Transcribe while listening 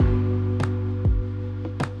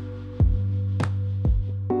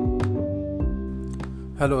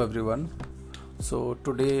Hello everyone. So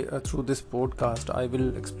today through this podcast I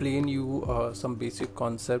will explain you some basic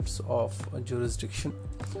concepts of jurisdiction.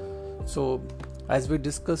 So as we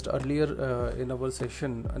discussed earlier in our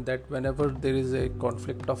session that whenever there is a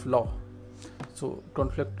conflict of law, so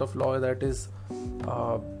conflict of law that is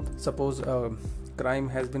suppose a crime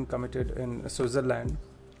has been committed in Switzerland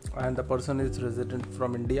and the person is resident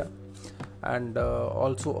from India and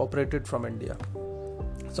also operated from India.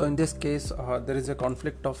 So in this case, there is a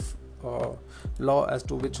conflict of law as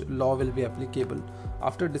to which law will be applicable.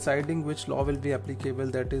 After deciding which law will be applicable,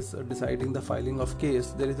 that is deciding the filing of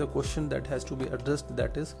case, there is a question that has to be addressed,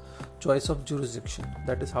 that is choice of jurisdiction.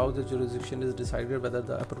 That is how the jurisdiction is decided, whether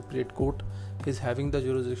the appropriate court is having the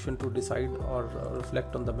jurisdiction to decide or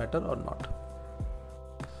reflect on the matter or not.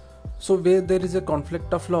 So where there is a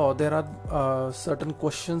conflict of law, there are certain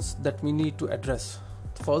questions that we need to address.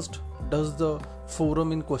 First, does the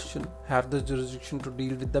forum in question have the jurisdiction to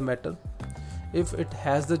deal with the matter? If it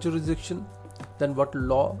has the jurisdiction, then what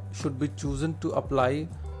law should be chosen to apply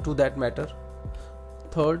to that matter?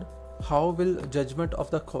 Third, how will judgment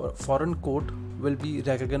of the foreign court will be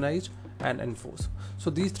recognized and enforced? So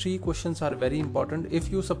these three questions are very important.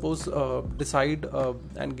 If you suppose decide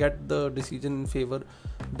and get the decision in favor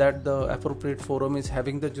that the appropriate forum is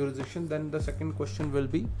having the jurisdiction, then the second question will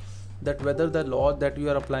be that whether the law that you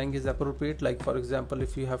are applying is appropriate. Like for example,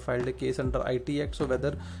 if you have filed a case under IT Act, so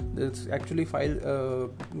whether this actually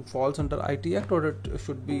falls under IT Act or it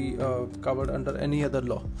should be covered under any other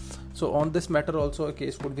law. So on this matter also a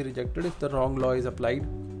case would be rejected if the wrong law is applied.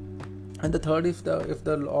 And the third, if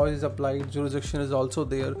the law is applied, jurisdiction is also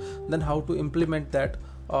there, then how to implement that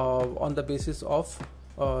on the basis of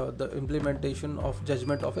the implementation of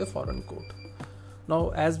judgment of a foreign court.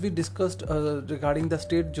 Now, as we discussed regarding the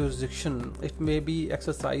state jurisdiction, it may be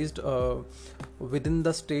exercised within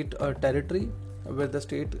the state territory, where the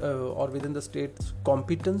state or within the state's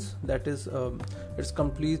competence, that is its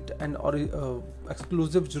complete and or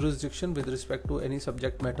exclusive jurisdiction with respect to any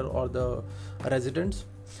subject matter or the residents.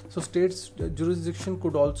 So state's jurisdiction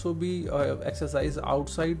could also be exercised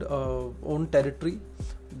outside own territory,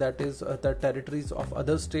 that is the territories of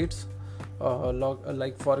other states.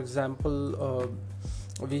 Like for example,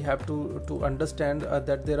 we have to understand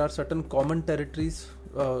that there are certain common territories.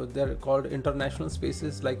 They are called international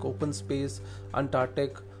spaces, like open space,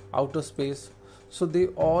 Antarctic, outer space. So they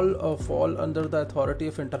all fall under the authority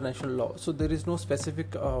of international law. So there is no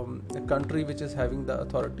specific country which is having the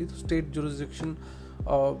authority. State jurisdiction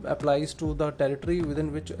applies to the territory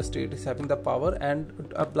within which a state is having the power,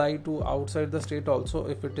 and apply to outside the state also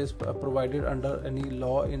if it is provided under any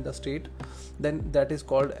law in the state. Then that is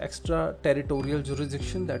called extraterritorial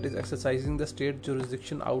jurisdiction, that is exercising the state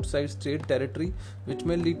jurisdiction outside state territory, which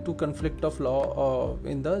may lead to conflict of law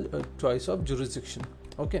in the choice of jurisdiction.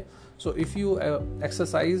 Okay, so if you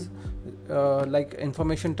exercise like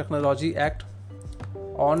Information Technology Act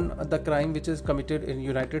on the crime which is committed in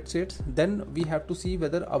United States, then we have to see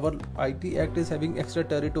whether our IT Act is having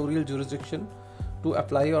extraterritorial jurisdiction to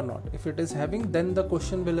apply or not. If it is having, then the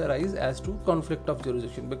question will arise as to conflict of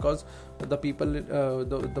jurisdiction, because the people,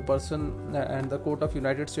 the person and the court of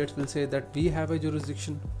United States will say that we have a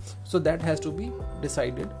jurisdiction. So that has to be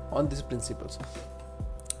decided on these principles.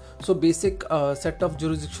 So basic set of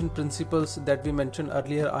jurisdiction principles that we mentioned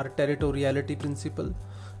earlier are territoriality principle,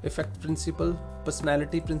 effect principle,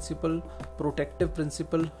 personality principle, protective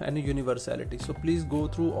principle, and universality. So please go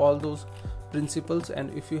through all those principles,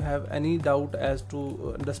 and if you have any doubt as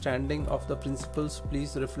to understanding of the principles,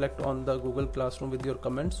 please reflect on the Google Classroom with your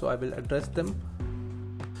comments, so I will address them.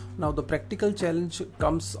 Now the practical challenge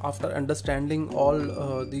comes after understanding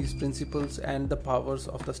all these principles and the powers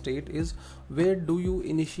of the state is, where do you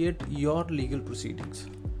initiate your legal proceedings?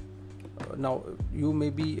 Now you may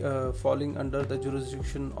be falling under the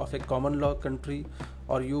jurisdiction of a common law country,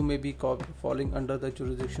 or you may be falling under the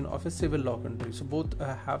jurisdiction of a civil law country. So both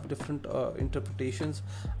have different interpretations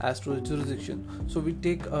as to the jurisdiction. So we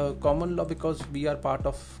take common law because we are part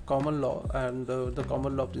of common law, and the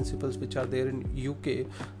common law principles which are there in UK.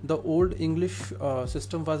 The old English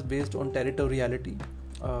system was based on territoriality.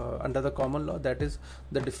 Under the common law, that is,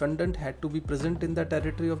 the defendant had to be present in the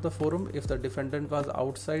territory of the forum. If the defendant was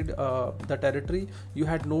outside the territory, you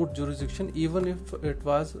had no jurisdiction, even if it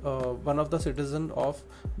was one of the citizens of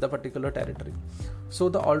the particular territory. So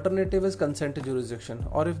the alternative is consent jurisdiction,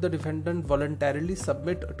 or if the defendant voluntarily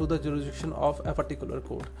submit to the jurisdiction of a particular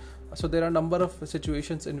court. So there are a number of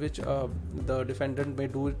situations in which the defendant may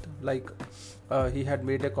do it, like he had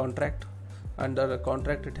made a contract under a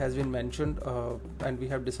contract it has been mentioned, and we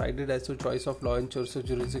have decided as to choice of law in choice of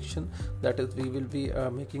jurisdiction, that is we will be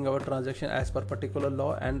making our transaction as per particular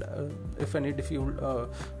law, and if any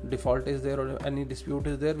default is there or any dispute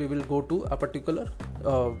is there, we will go to a particular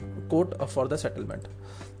court for the settlement.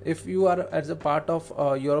 If you are as a part of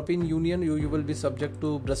European Union, you will be subject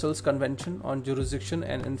to Brussels Convention on Jurisdiction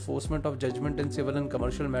and Enforcement of Judgment in Civil and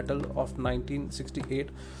Commercial Matter of 1968,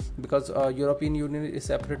 because European Union is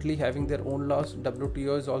separately having their own laws.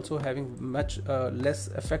 WTO is also having much less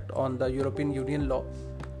effect on the European Union law.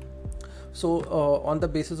 So on the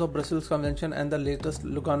basis of Brussels Convention and the latest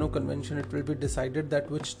Lugano Convention, it will be decided that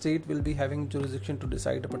which state will be having jurisdiction to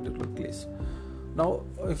decide a particular case. Now,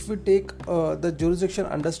 if we take the jurisdiction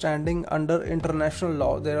understanding under international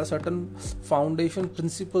law, there are certain foundation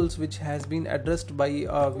principles which has been addressed by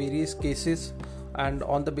various cases, and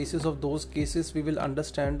on the basis of those cases, we will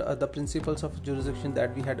understand the principles of jurisdiction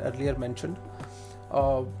that we had earlier mentioned.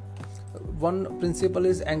 One principle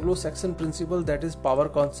is Anglo-Saxon principle, that is power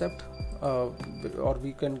concept, or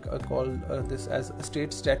we can call this as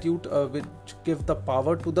state statute, which give the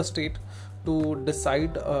power to the state to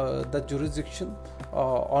decide the jurisdiction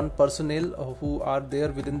on personnel who are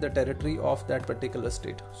there within the territory of that particular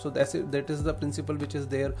state. So that is the principle which is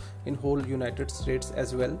there in whole United States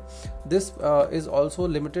as well. This is also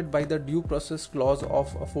limited by the due process clause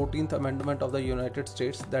of 14th Amendment of the United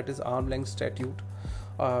States, that is arm's length statute.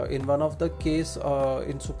 In one of the case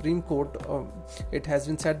in Supreme Court, it has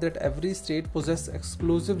been said that every state possesses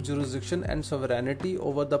exclusive jurisdiction and sovereignty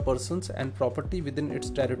over the persons and property within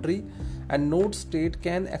its territory, and no state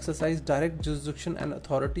can exercise direct jurisdiction and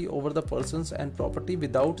authority over the persons and property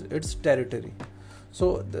without its territory.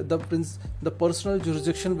 So the personal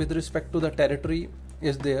jurisdiction with respect to the territory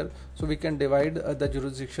is there. So we can divide the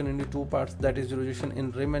jurisdiction into two parts, that is jurisdiction in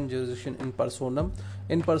rem and jurisdiction in personam.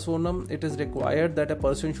 In personam, it is required that a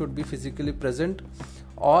person should be physically present,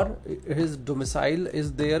 or his domicile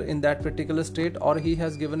is there in that particular state, or he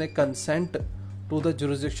has given a consent to the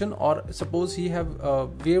jurisdiction, or suppose he have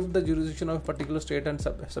waived the jurisdiction of a particular state and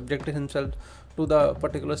subjected himself to the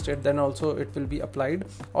particular state, then also it will be applied.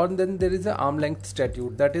 Or then there is the arm length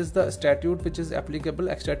statute, that is the statute which is applicable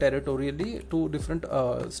extraterritorially to different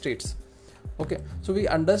states. Okay, so we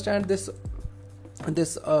understand this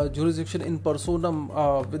jurisdiction in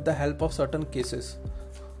personam with the help of certain cases.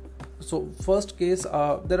 So first case,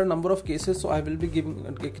 there are a number of cases, so I will be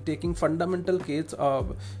taking fundamental case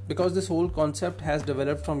because this whole concept has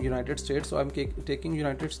developed from United States. So I'm taking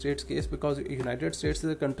United States case because United States is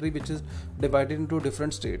a country which is divided into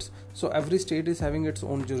different states. So every state is having its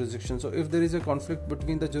own jurisdiction. So if there is a conflict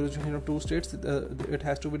between the jurisdiction of two states, it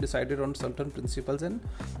has to be decided on certain principles and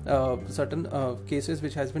certain cases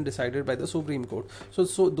which has been decided by the Supreme Court.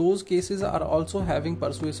 So those cases are also having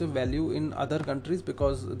persuasive value in other countries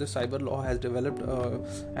because the cyber law has developed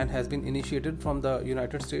and has been initiated from the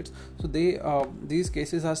United States. So these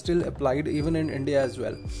cases are still applied even in India as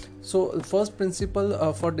well. So first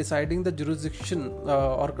principle for deciding the jurisdiction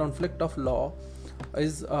or conflict of law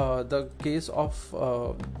is the case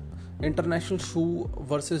of International Shoe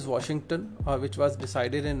versus Washington, which was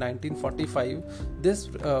decided in 1945. This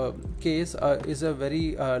case is a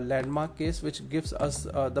very landmark case which gives us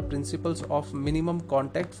the principles of minimum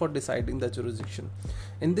contact for deciding the jurisdiction.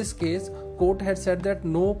 In this case, court had said that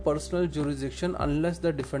no personal jurisdiction unless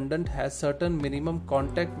the defendant has certain minimum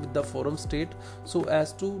contact with the forum state so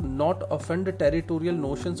as to not offend the territorial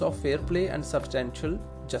notions of fair play and substantial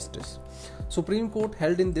justice. Supreme Court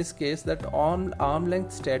held in this case that arm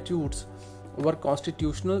length statutes were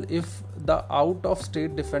constitutional if the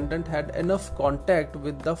out-of-state defendant had enough contact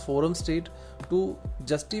with the forum state to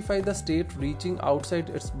justify the state reaching outside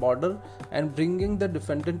its border and bringing the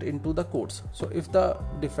defendant into the courts. So if the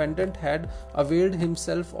defendant had availed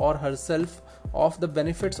himself or herself of the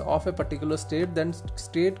benefits of a particular state, then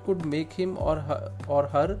state could make him or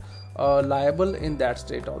her liable in that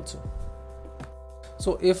state also.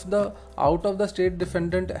 So if the out of the state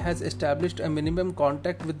defendant has established a minimum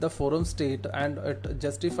contact with the forum state and it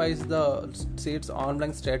justifies the state's arm's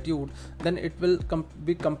length statute, then it will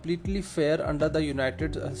be completely fair under the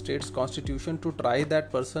United States Constitution to try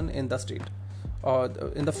that person in the state or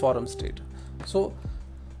in the forum state. So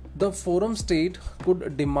the forum state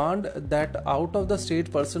could demand that out of the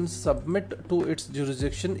state person submit to its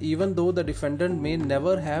jurisdiction even though the defendant may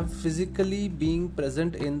never have physically been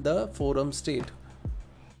present in the forum state.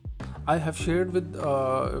 I have shared with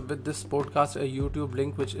this podcast a YouTube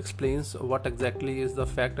link which explains what exactly is the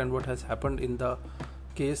fact and what has happened in the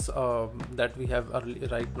case that we have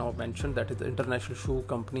right now mentioned, that is the International Shoe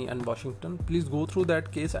Company and Washington. Please go through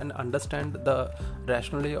that case and understand the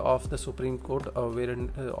rationale of the Supreme Court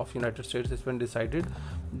wherein of United States has been decided.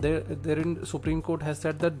 Therein Supreme Court has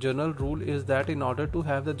said that general rule is that in order to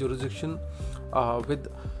have the jurisdiction with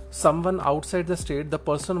someone outside the state, the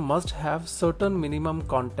person must have certain minimum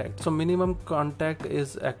contact. So minimum contact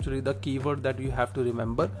is actually the keyword that you have to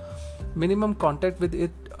remember. Minimum contact with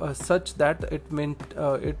it such that it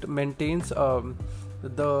maintains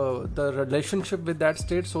the relationship with that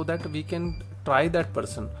state, so that we can try that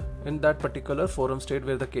person in that particular forum state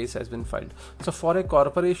where the case has been filed. So for a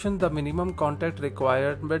corporation, the minimum contact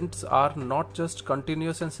requirements are not just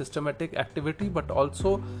continuous and systematic activity, but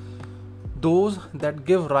also those that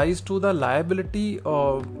give rise to the liability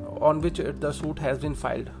on which the suit has been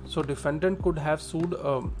filed. So defendant could have sued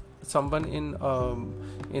someone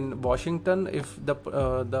in Washington if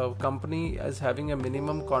the company is having a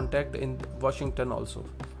minimum contact in Washington also,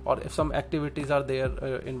 or if some activities are there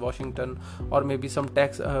in Washington, or maybe some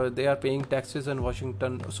tax they are paying taxes in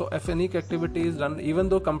Washington. So if any activity is done even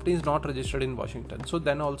though company is not registered in Washington, so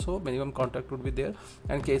then also minimum contact would be there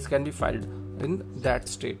and case can be filed in that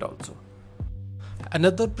state also.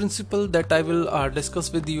 Another principle that I will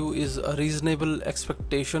discuss with you is a reasonable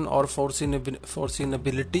expectation or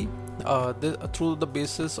foreseeability. Through the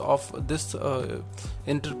basis of this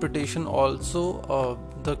interpretation also,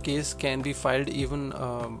 the case can be filed even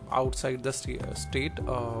outside the state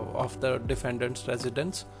of the defendant's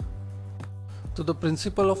residence. So the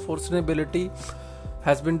principle of foreseeability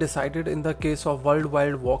has been decided in the case of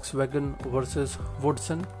Worldwide Volkswagen versus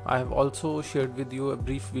Woodson. I have also shared with you a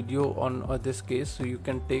brief video on this case, so you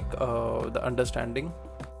can take the understanding.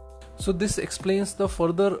 So this explains the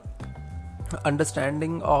further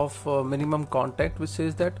understanding of minimum contact, which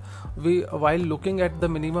says that while looking at the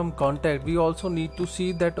minimum contact, we also need to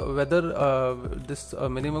see that whether this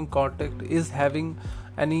minimum contact is having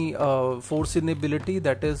any foreseeability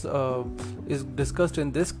that is discussed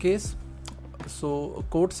in this case. So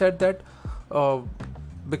court said that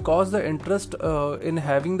because the interest in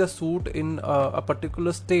having the suit in a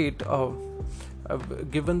particular state,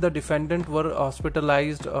 given the defendant were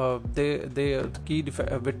hospitalized, the key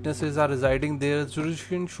witnesses are residing there,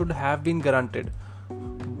 jurisdiction should have been granted.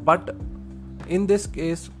 But in this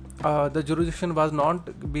case, the jurisdiction was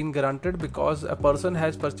not being granted because a person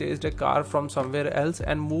has purchased a car from somewhere else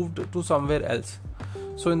and moved to somewhere else.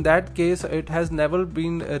 So in that case, it has never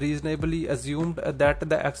been reasonably assumed that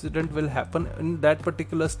the accident will happen in that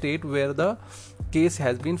particular state where the case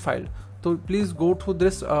has been filed. So please go through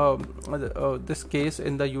this case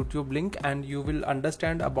in the YouTube link, and you will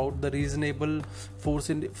understand about the reasonable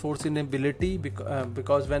foreseeability,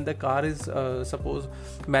 because when the car is suppose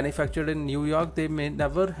manufactured in New York, they may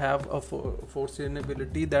never have a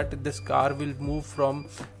foreseeability that this car will move from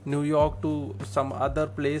New York to some other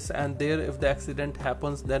place, and there if the accident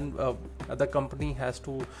happens, then the company has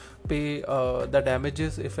to pay the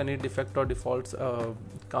damages if any defect or defaults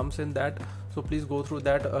comes in that. So please go through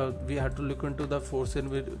that. We have to look into the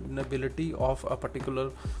foreseeability of a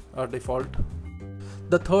particular default.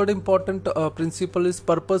 The third important principle is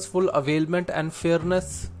purposeful availment and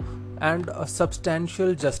fairness and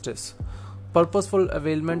substantial justice. Purposeful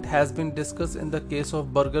availment has been discussed in the case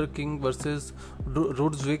of Burger King versus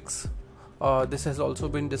Rudzwicks. This has also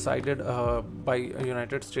been decided by a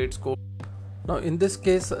United States court. Now in this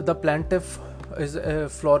case, the plaintiff is a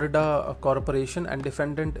Florida corporation and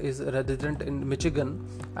defendant is a resident in Michigan,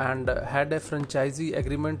 and had a franchisee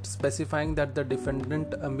agreement specifying that the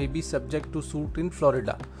defendant may be subject to suit in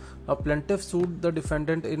Florida. A plaintiff sued the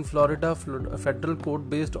defendant in Florida federal court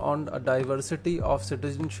based on a diversity of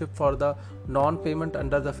citizenship for the non-payment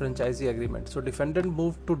under the franchisee agreement. So defendant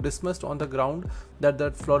moved to dismiss on the ground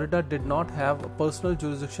that Florida did not have personal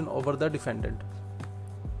jurisdiction over the defendant.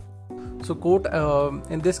 So court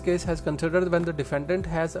in this case has considered when the defendant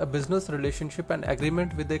has a business relationship and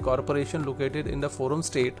agreement with a corporation located in the forum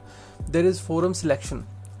state, there is forum selection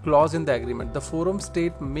clause in the agreement. The forum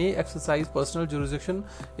state may exercise personal jurisdiction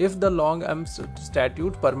if the long-arm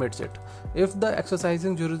statute permits it. If the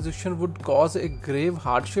exercising jurisdiction would cause a grave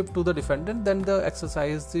hardship to the defendant, then the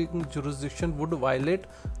exercising jurisdiction would violate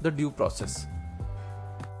the due process.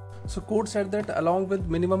 So court said that along with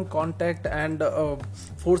minimum contact and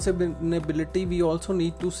foreseeability, we also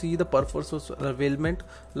need to see the purpose of availment.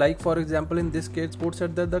 Like for example, in this case, court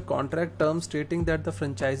said that the contract terms stating that the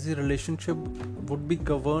franchisee relationship would be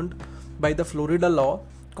governed by the Florida law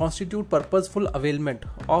constitute purposeful availment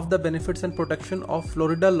of the benefits and protection of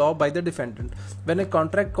Florida law by the defendant. When a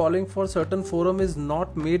contract calling for certain forum is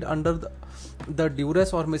not made under the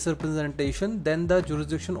duress or misrepresentation, then the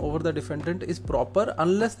jurisdiction over the defendant is proper,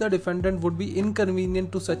 unless the defendant would be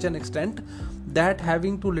inconvenient to such an extent that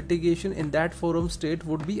having to litigation in that forum state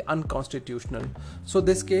would be unconstitutional. So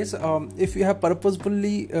this case, if you have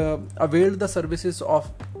purposefully availed the services of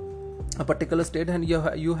a particular state, and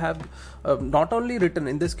you have not only written,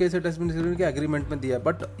 in this case it has been written कि agreement में दिया,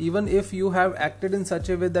 but even if you have acted in such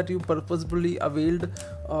a way that you purposefully availed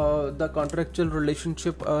the contractual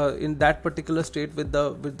relationship in that particular state with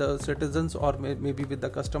the citizens, or maybe with the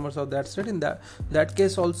customers of that state, in that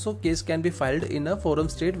case also case can be filed in a forum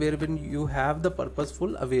state wherein you have the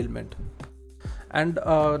purposeful availment. And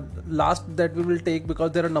last that we will take,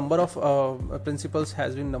 because there are number of principles,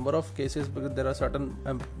 has been number of cases, because there are certain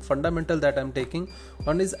fundamental that I'm taking.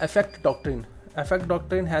 One is effect doctrine. Effect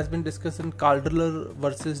doctrine has been discussed in Calderer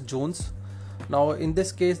versus Jones. Now in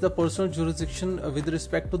this case, the personal jurisdiction with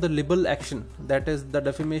respect to the libel action, that is the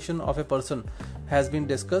defamation of a person, has been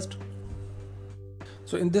discussed.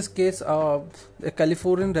 So in this case, a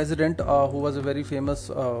Californian resident who was a very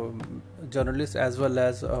famous journalist as well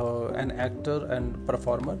as an actor and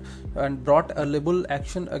performer, and brought a libel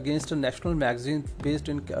action against a national magazine based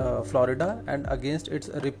in Florida, and against its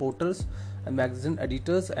reporters and magazine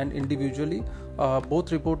editors, and individually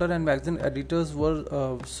both reporter and magazine editors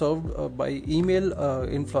were served by email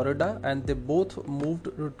in Florida, and they both moved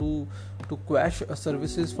to quash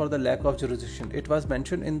services for the lack of jurisdiction. It was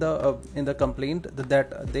mentioned in the complaint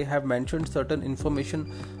that they have mentioned certain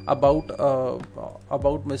information about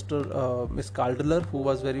Miss Calderer, who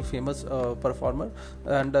was very famous performer,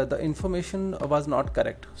 and the information was not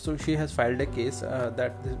correct. So she has filed a case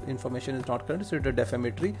that the information is not correct, so it is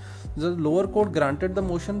defamatory. The lower court granted the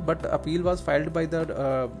motion, but appeal was filed by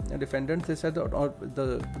the defendants. They said, or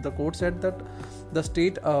the court said that the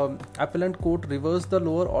state appellant court reversed the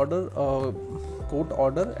lower order court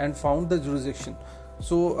order and found the jurisdiction.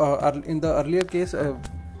 So in the earlier case,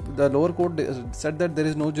 the lower court said that there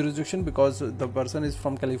is no jurisdiction because the person is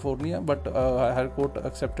from California, but higher court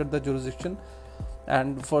accepted the jurisdiction.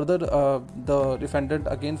 And further, the defendant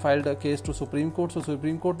again filed a case to Supreme Court. So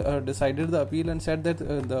Supreme Court decided the appeal and said that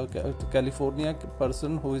the California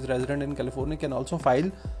person who is resident in California can also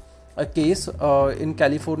file a case in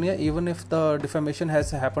California, even if the defamation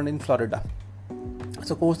has happened in Florida.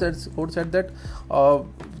 So court said that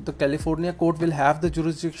the California court will have the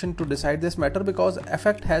jurisdiction to decide this matter because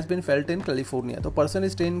effect has been felt in California. The person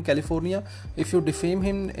is staying in California. If you defame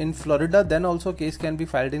him in Florida, then also case can be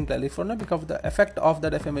filed in California because the effect of the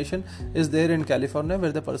defamation is there in California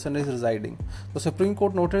where the person is residing. The Supreme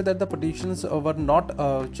Court noted that the petitions were not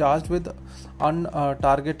charged with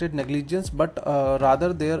untargeted negligence, but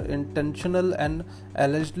rather their intentional and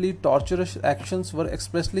allegedly torturous actions were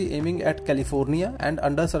expressly aiming at California, and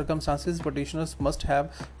under circumstances petitioners must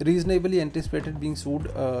have reasonably anticipated being sued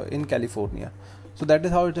in California. So that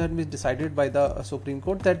is how it had been decided by the Supreme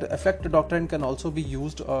Court, that effect doctrine can also be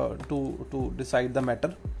used to decide the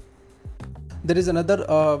matter. There is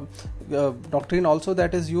another doctrine also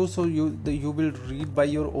that is used, so you will read by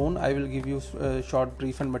your own. I will give you short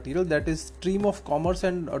brief and material. That is stream of commerce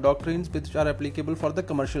and doctrines which are applicable for the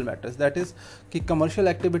commercial matters. That is कि commercial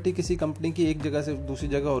activity किसी company की एक जगह से दूसरी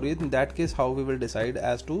जगह हो रही है. In that case, how we will decide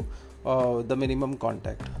as to the minimum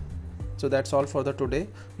contact. So that's all for the today.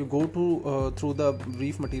 You go to through the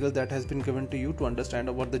brief material that has been given to you to understand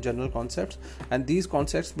about the general concepts, and these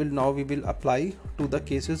concepts we will apply to the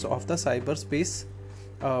cases of the cyberspace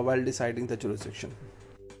while deciding the jurisdiction.